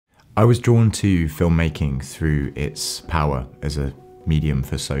I was drawn to filmmaking through its power as a medium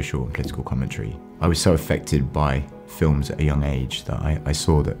for social and political commentary. I was so affected by films at a young age that I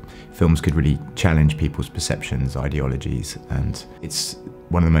saw that films could really challenge people's perceptions, ideologies, and it's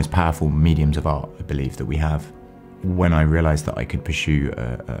one of the most powerful mediums of art, I believe, that we have. When I realised that I could pursue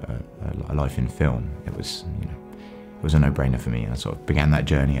a life in film, it was a no-brainer for me. I sort of began that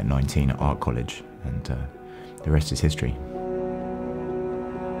journey at 19 at art college, and the rest is history.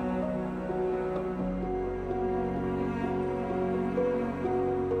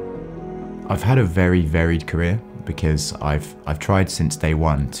 I've had a very varied career because I've tried since day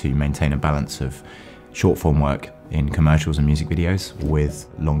one to maintain a balance of short form work in commercials and music videos with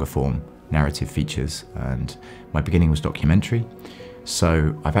longer form narrative features, and my beginning was documentary.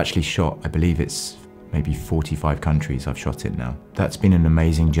 So I've actually shot, I believe it's maybe 45 countries I've shot in now. That's been an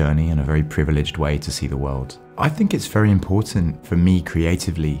amazing journey and a very privileged way to see the world. I think it's very important for me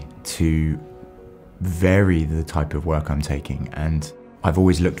creatively to vary the type of work I'm taking, and I've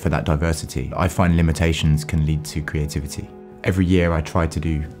always looked for that diversity. I find limitations can lead to creativity. Every year I try to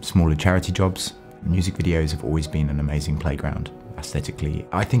do smaller charity jobs. Music videos have always been an amazing playground aesthetically.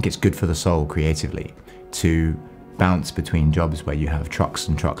 I think it's good for the soul creatively to bounce between jobs where you have trucks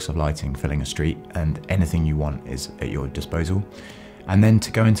and trucks of lighting filling a street and anything you want is at your disposal. And then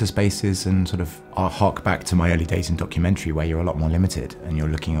to go into spaces and sort of hark back to my early days in documentary where you're a lot more limited and you're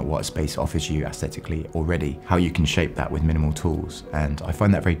looking at what a space offers you aesthetically already, how you can shape that with minimal tools. And I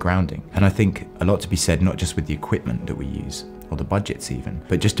find that very grounding. And I think a lot to be said, not just with the equipment that we use, or the budgets even,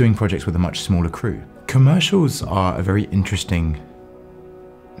 but just doing projects with a much smaller crew. Commercials are a very interesting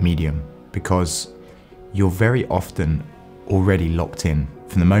medium because you're very often already locked in.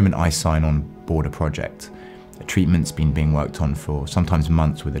 From the moment I sign on board a project, a treatment's been being worked on for sometimes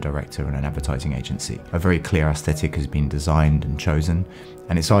months with a director and an advertising agency. A very clear aesthetic has been designed and chosen,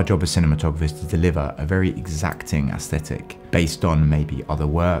 and it's our job as cinematographers to deliver a very exacting aesthetic based on maybe other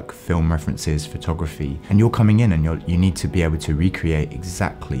work, film references, photography, and you're coming in and you need to be able to recreate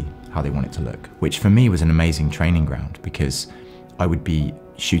exactly how they want it to look, which for me was an amazing training ground because I would be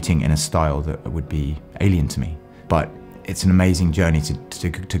shooting in a style that would be alien to me. But it's an amazing journey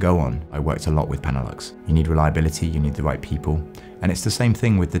to go on. I worked a lot with Panelux. You need reliability, you need the right people. And it's the same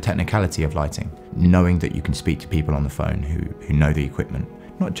thing with the technicality of lighting. Knowing that you can speak to people on the phone who know the equipment.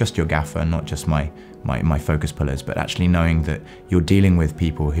 Not just your gaffer, not just my focus pullers, but actually knowing that you're dealing with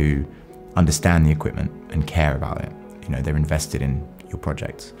people who understand the equipment and care about it. You know, they're invested in your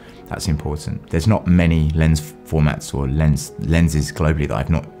projects. That's important. There's not many lens formats or lenses globally that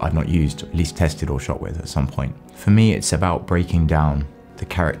I've not used, at least tested or shot with at some point. For me, it's about breaking down the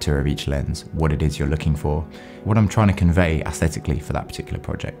character of each lens, what it is you're looking for, what I'm trying to convey aesthetically for that particular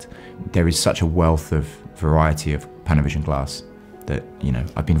project. There is such a wealth of variety of Panavision glass that, you know,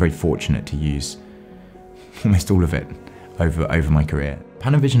 I've been very fortunate to use almost all of it over my career.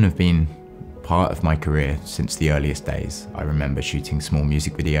 Panavision have been part of my career since the earliest days. I remember shooting small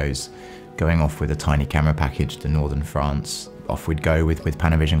music videos, going off with a tiny camera package to northern France. Off we'd go with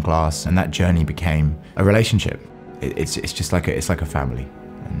Panavision glass, and that journey became a relationship. It's just like it's like a family,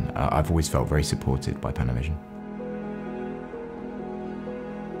 and I've always felt very supported by Panavision.